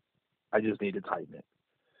 I just need to tighten it.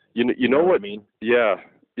 You know what I mean? Yeah.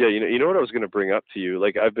 Yeah. You know what I was going to bring up to you?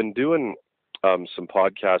 Like, I've been doing some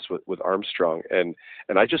podcasts with Armstrong, and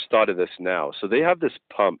I just thought of this now. So they have this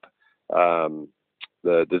pump,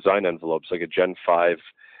 the design envelopes, like a Gen 5,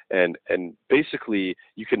 and basically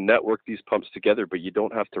you can network these pumps together, but you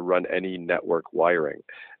don't have to run any network wiring.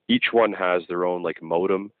 Each one has their own like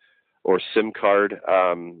modem or SIM card,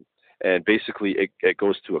 and basically it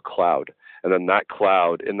goes to a cloud. And then in that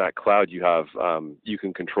cloud you have you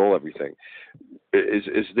can control everything.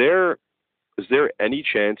 Is there any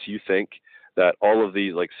chance you think that all of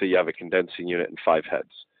these, like say you have a condensing unit and 5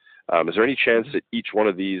 heads, is there any chance that each one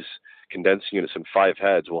of these condensing units and 5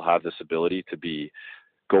 heads will have this ability to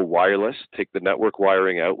go wireless, take the network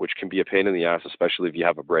wiring out, which can be a pain in the ass, especially if you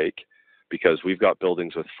have a break, because we've got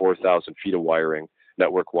buildings with 4,000 feet of wiring,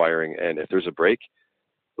 network wiring, and if there's a break,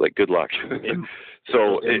 like, good luck. In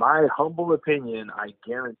my humble opinion, I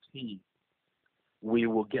guarantee we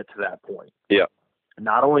will get to that point. Yeah.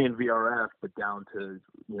 Not only in VRF, but down to,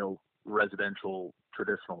 residential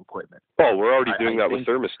traditional equipment. Oh, we're already doing that with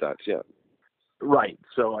thermostats, yeah. Right.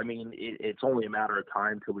 So, I mean, it's only a matter of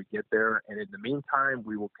time till we get there. And in the meantime,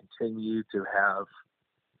 we will continue to have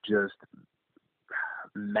just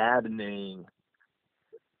maddening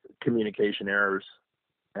communication errors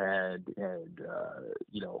and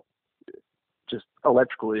just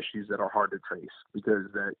electrical issues that are hard to trace, because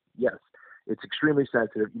yes, it's extremely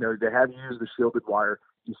sensitive. They have you use the shielded wire,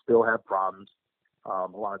 you still have problems. A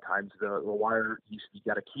lot of times the wire, you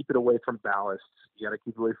got to keep it away from ballasts. You got to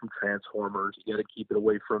keep it away from transformers. You got to keep it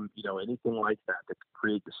away from, anything like that could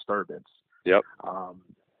create disturbance. Yep.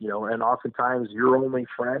 And oftentimes your only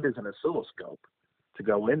friend is an oscilloscope to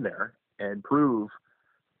go in there and prove,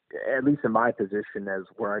 at least in my position as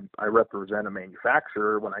where I represent a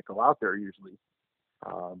manufacturer, when I go out there usually,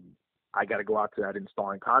 I got to go out to that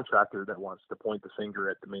installing contractor that wants to point the finger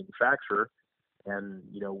at the manufacturer. And,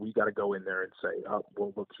 we got to go in there and say, oh,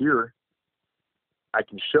 well, look here, I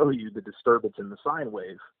can show you the disturbance in the sine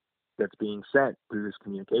wave that's being sent through this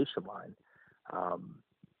communication line.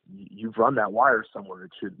 You've run that wire somewhere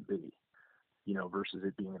it shouldn't be, versus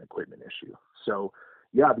it being an equipment issue. So,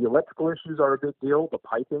 yeah, the electrical issues are a big deal. The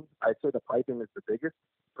piping, I'd say the piping is the biggest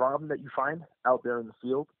problem that you find out there in the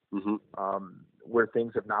field, where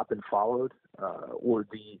things have not been followed, or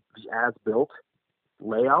the as-built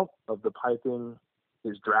layout of the piping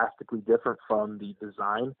is drastically different from the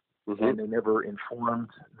design, and they never informed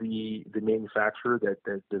the manufacturer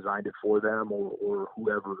that designed it for them, or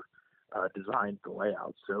whoever designed the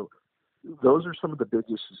layout. So those are some of the big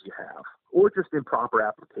issues you have, or just improper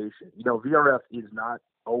application. VRF is not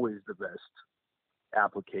always the best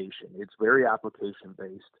application. It's very application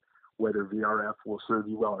based, whether VRF will serve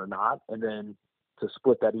you well or not. And then to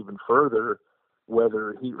split that even further,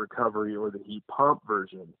 whether heat recovery or the heat pump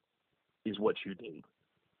version is what you need.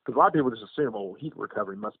 Because a lot of people just assume, heat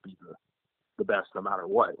recovery must be the best no matter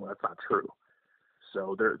what. Well, that's not true.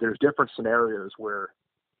 So there's different scenarios where,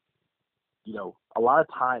 a lot of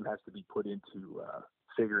time has to be put into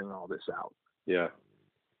figuring all this out. Yeah.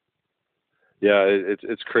 Yeah,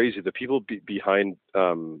 it's crazy. The people behind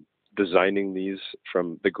designing these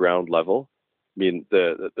from the ground level, I mean,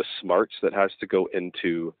 the smarts that has to go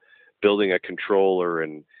into building a controller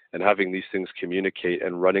and having these things communicate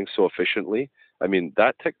and running so efficiently. I mean,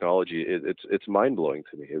 that technology, it's mind-blowing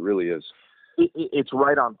to me. It really is. It's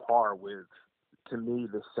right on par with, to me,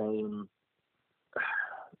 the same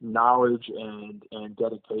knowledge and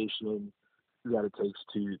dedication that it takes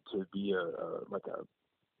to be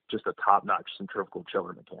just a top-notch centrifugal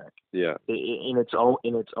chiller mechanic. Yeah. In its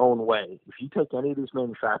own way. If you take any of these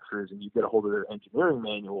manufacturers and you get a hold of their engineering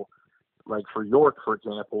manual, like for York, for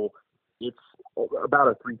example, it's about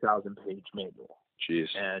a 3,000-page manual. Jeez.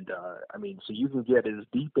 And so you can get as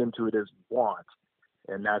deep into it as you want.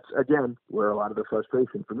 And that's, again, where a lot of the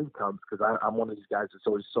frustration for me comes, because I'm one of these guys that's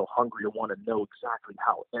always so hungry to want to know exactly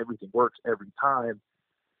how everything works every time.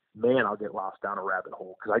 Man, I'll get lost down a rabbit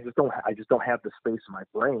hole, because I just don't have the space in my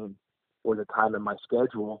brain or the time in my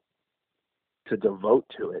schedule to devote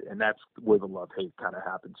to it, and that's where the love-hate kind of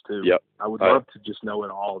happens too. Yep. I would love to just know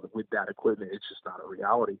it all with that equipment. It's just not a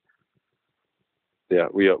reality. Yeah,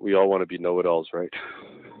 we all want to be know-it-alls, right?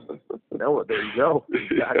 No, there you go.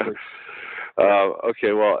 Exactly.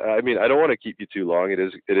 Okay, well, I mean, I don't want to keep you too long. It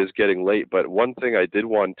is getting late, but one thing I did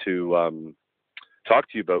want to talk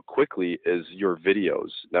to you about quickly is your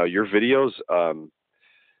videos. Now, your videos,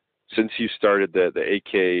 since you started the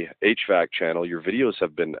AK HVAC channel, your videos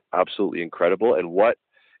have been absolutely incredible. And what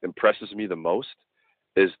impresses me the most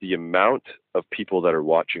is the amount of people that are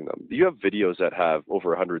watching them. You have videos that have over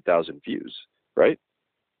 100,000 views, right?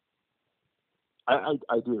 I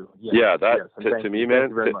do. Yes. Yeah, that yes, to me, man.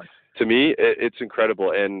 To me, it's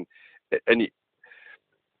incredible, and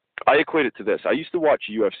I equate it to this. I used to watch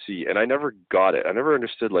UFC, and I never got it. I never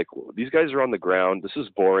understood, like, these guys are on the ground. This is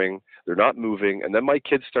boring. They're not moving. And then my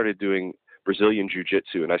kids started doing Brazilian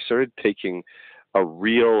Jiu-Jitsu, and I started taking a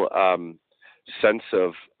real sense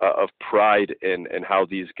of pride in how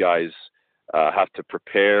these guys have to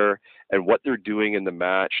prepare and what they're doing in the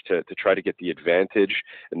match to try to get the advantage.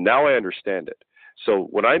 And now I understand it. So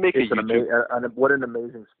when I make what an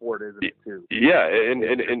amazing sport, isn't it, too? Yeah, and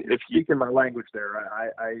if you speaking my language there,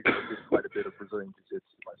 I did quite a bit of Brazilian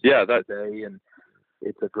Jiu-Jitsu myself today, and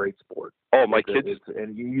it's a great sport. Oh, my kids!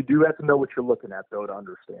 And you do have to know what you're looking at, though, to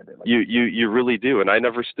understand it. Like, you really do. And I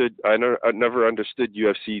never understood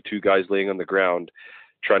UFC, two guys laying on the ground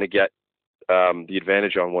trying to get the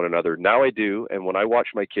advantage on one another. Now I do, and when I watch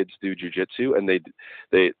my kids do jiu-jitsu and they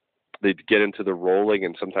get into the rolling,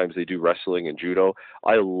 and sometimes they do wrestling and judo,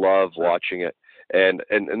 I love watching it. And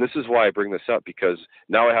this is why I bring this up, because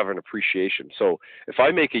now I have an appreciation. So if I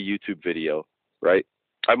make a YouTube video, right,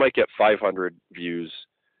 I might get 500 views,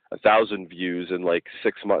 1,000 views in like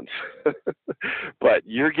 6 months. But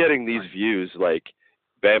you're getting these views like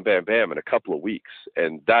bam, bam, bam in a couple of weeks.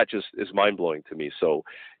 And that just is mind-blowing to me. So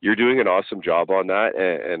you're doing an awesome job on that,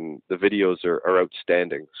 and the videos are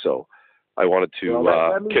outstanding. So I wanted to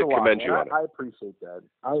commend you on it. I appreciate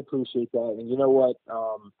that. And you know what?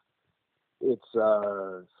 It's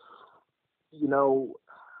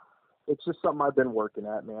it's just something I've been working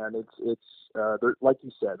at, man. It's there, like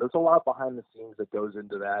you said, there's a lot behind the scenes that goes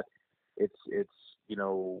into that. It's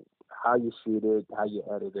how you shoot it, how you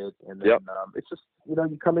edit it, and then it's just you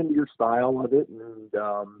come into your style of it,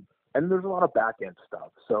 and there's a lot of back end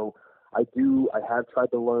stuff. So I have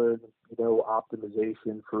tried to learn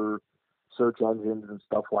optimization for search engines and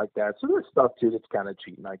stuff like that. So there's stuff too that's kind of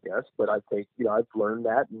cheating, I guess. But I've learned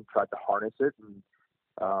that and tried to harness it, and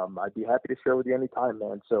I'd be happy to share with you anytime,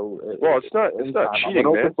 man. So it's not cheating, I'm an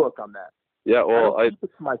open man. book on that. Yeah, well, I keep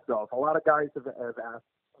it to myself. A lot of guys have asked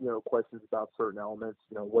questions about certain elements.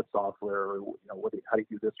 What software, or how do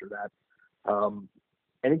you do this or that.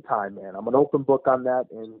 Anytime, man. I'm an open book on that,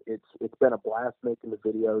 and it's been a blast making the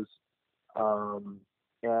videos.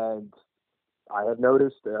 And I have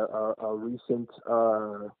noticed a recent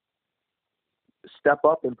step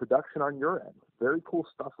up in production on your end. Very cool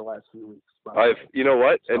stuff the last few weeks. You know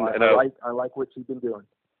what? So I like what you've been doing.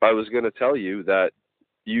 I was going to tell you that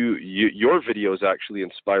your videos actually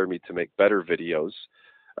inspire me to make better videos.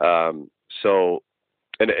 So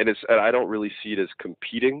I don't really see it as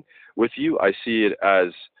competing with you. I see it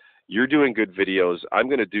as you're doing good videos. I'm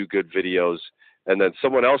going to do good videos. And then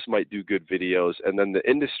someone else might do good videos, and then the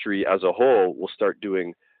industry as a whole will start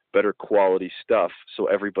doing better quality stuff, so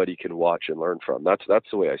everybody can watch and learn from. That's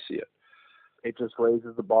the way I see it. It just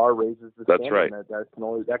raises the bar, raises the standard. That's right.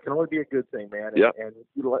 That can only be a good thing, man. Yeah. And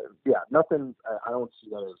nothing. I don't see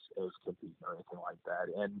that as competing or anything like that.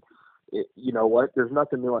 And you know what? There's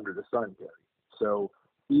nothing new under the sun, Gary. So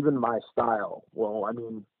even my style. Well, I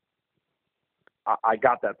mean, I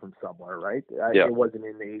got that from somewhere, right? It wasn't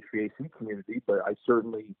in the HVAC community, but I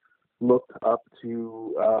certainly looked up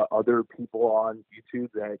to other people on YouTube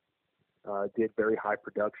that did very high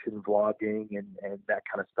production vlogging and that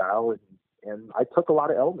kind of style. And I took a lot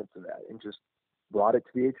of elements of that and just brought it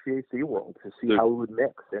to the HVAC world to see how it would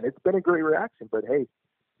mix. And it's been a great reaction, but hey,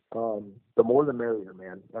 the more the merrier,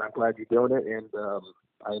 man. And I'm glad you're doing it, and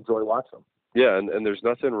I enjoy watching them. Yeah, and there's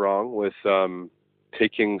nothing wrong with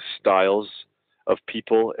taking styles of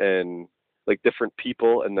people and like different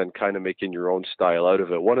people and then kind of making your own style out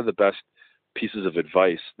of it. One of the best pieces of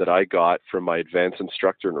advice that I got from my advanced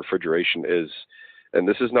instructor in refrigeration is, and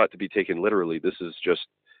this is not to be taken literally, this is just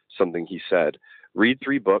something he said, read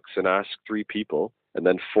 3 books and ask 3 people and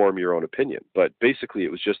then form your own opinion. But basically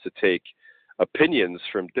it was just to take opinions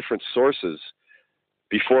from different sources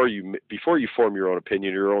before you form your own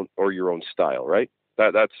opinion, your own style, right?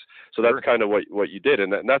 That's kind of what you did,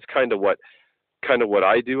 and that's kind of what kind of what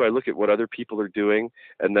I do. I look at what other people are doing,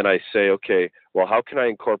 and then I say, okay, well, how can I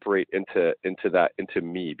incorporate into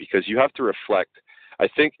me? Because you have to reflect. I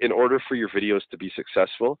think in order for your videos to be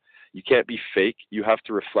successful, you can't be fake. You have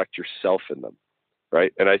to reflect yourself in them,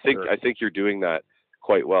 right? And I think you're doing that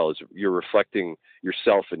quite well. Is you're reflecting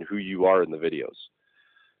yourself and who you are in the videos.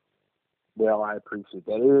 Well, I appreciate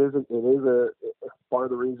that. It is a part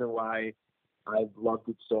of the reason why I've loved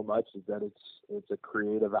it so much is that it's a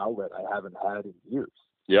creative outlet I haven't had in years.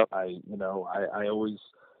 Yep. I always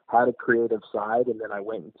had a creative side, and then I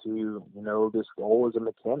went into, this role as a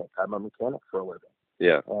mechanic. I'm a mechanic for a living.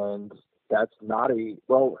 Yeah. And that's not I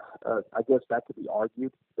guess that could be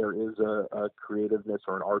argued. There is a creativeness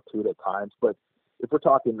or an art to it at times, but if we're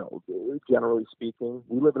talking generally speaking,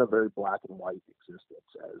 we live in a very black and white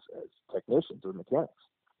existence as technicians or mechanics.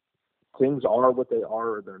 Things are what they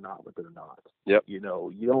are, or they're not what they're not. Yep. You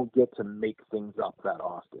don't get to make things up that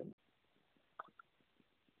often.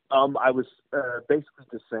 I was basically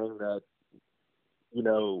just saying that,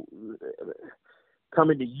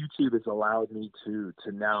 coming to YouTube has allowed me to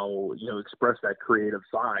now, express that creative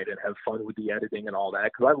side and have fun with the editing and all that,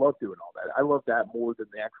 because I love doing all that. I love that more than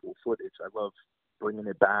the actual footage. I love bringing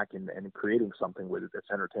it back and creating something with it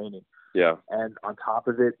that's entertaining. Yeah. And on top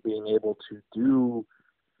of it, being able to do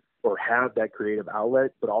or have that creative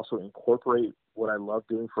outlet, but also incorporate what I love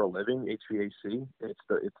doing for a living, HVAC, it's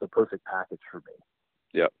the perfect package for me.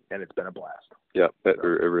 Yeah. And it's been a blast. Yeah, it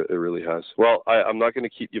really has. Well, I'm not going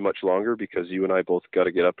to keep you much longer because you and I both got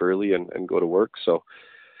to get up early and go to work. So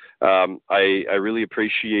I really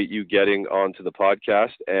appreciate you getting onto the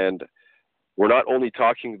podcast. And we're not only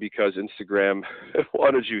talking because Instagram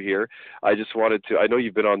wanted you here. I just wanted to, I know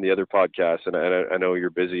you've been on the other podcast, and I know you're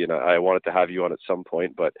busy, and I wanted to have you on at some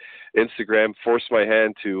point, but Instagram forced my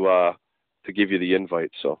hand to give you the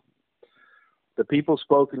invite. So the people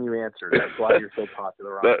spoke and you answered. That's why you're so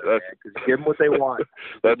popular on there, man, because you give them what they want.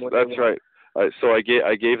 That's right. So I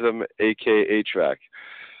gave them AK HVAC.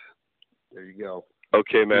 There you go.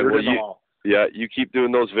 Okay, man. Well, you keep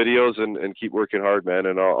doing those videos and keep working hard, man,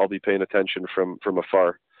 and I'll be paying attention from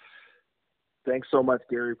afar. Thanks so much,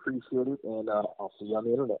 Gary. Appreciate it, and I'll see you on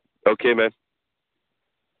the internet. Okay, man.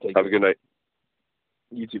 Have a good night.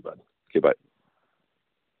 You too, bud. Okay, bye.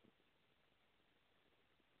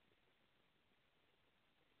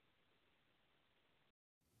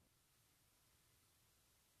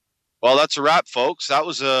 Well, that's a wrap, folks. That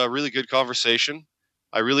was a really good conversation.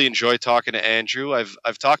 I really enjoyed talking to Andrew.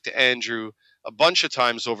 I've talked to Andrew a bunch of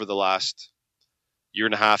times over the last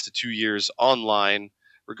 1.5 to 2 years online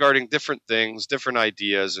regarding different things, different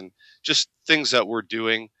ideas, and just things that we're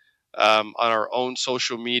doing on our own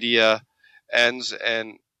social media ends.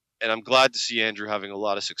 And I'm glad to see Andrew having a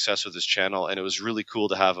lot of success with his channel, and it was really cool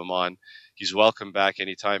to have him on. He's welcome back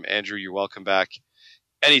anytime. Andrew, you're welcome back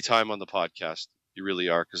anytime on the podcast. You really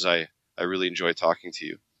are, because I really enjoy talking to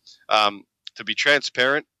you. To be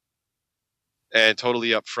transparent and totally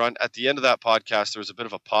upfront, at the end of that podcast, there was a bit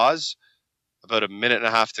of a pause, about 1.5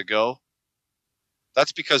 minutes to go.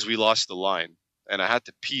 That's because we lost the line, and I had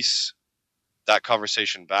to piece that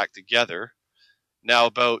conversation back together. Now,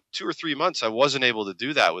 about 2 or 3 months, I wasn't able to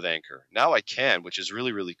do that with Anchor. Now I can, which is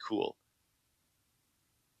really, really cool.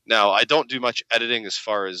 Now, I don't do much editing as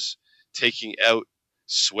far as taking out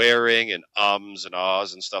swearing and ums and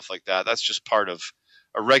ahs and stuff like that. That's just part of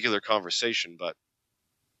a regular conversation, but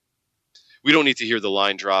we don't need to hear the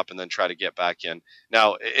line drop and then try to get back in.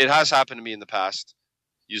 Now, it has happened to me in the past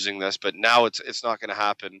using this, but now it's not going to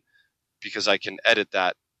happen because I can edit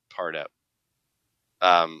that part out,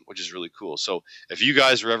 which is really cool. So if you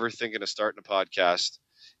guys are ever thinking of starting a podcast,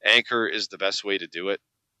 Anchor is the best way to do it,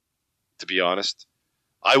 to be honest.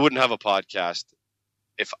 I wouldn't have a podcast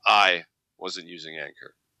if I wasn't using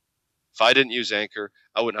Anchor. If I didn't use Anchor,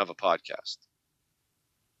 I wouldn't have a podcast.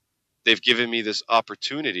 They've given me this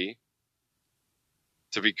opportunity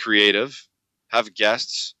to be creative, have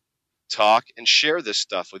guests, talk, and share this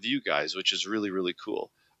stuff with you guys, which is really, really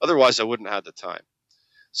cool. Otherwise, I wouldn't have the time.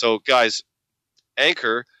 So, guys,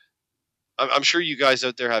 Anchor, I'm sure you guys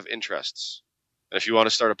out there have interests. And if you want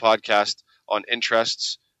to start a podcast on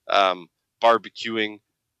interests, barbecuing,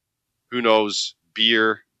 who knows,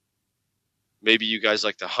 beer, maybe you guys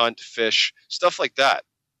like to hunt, fish, stuff like that.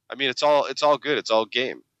 I mean, it's all good. It's all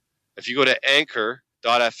game. If you go to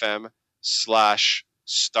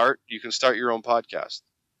anchor.fm/start, you can start your own podcast.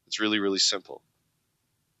 It's really, really simple.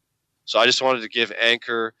 So I just wanted to give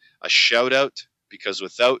Anchor a shout out, because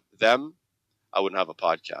without them, I wouldn't have a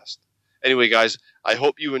podcast. Anyway, guys, I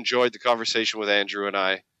hope you enjoyed the conversation with Andrew and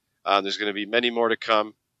I. There's going to be many more to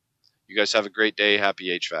come. You guys have a great day.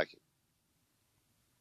 Happy HVACing.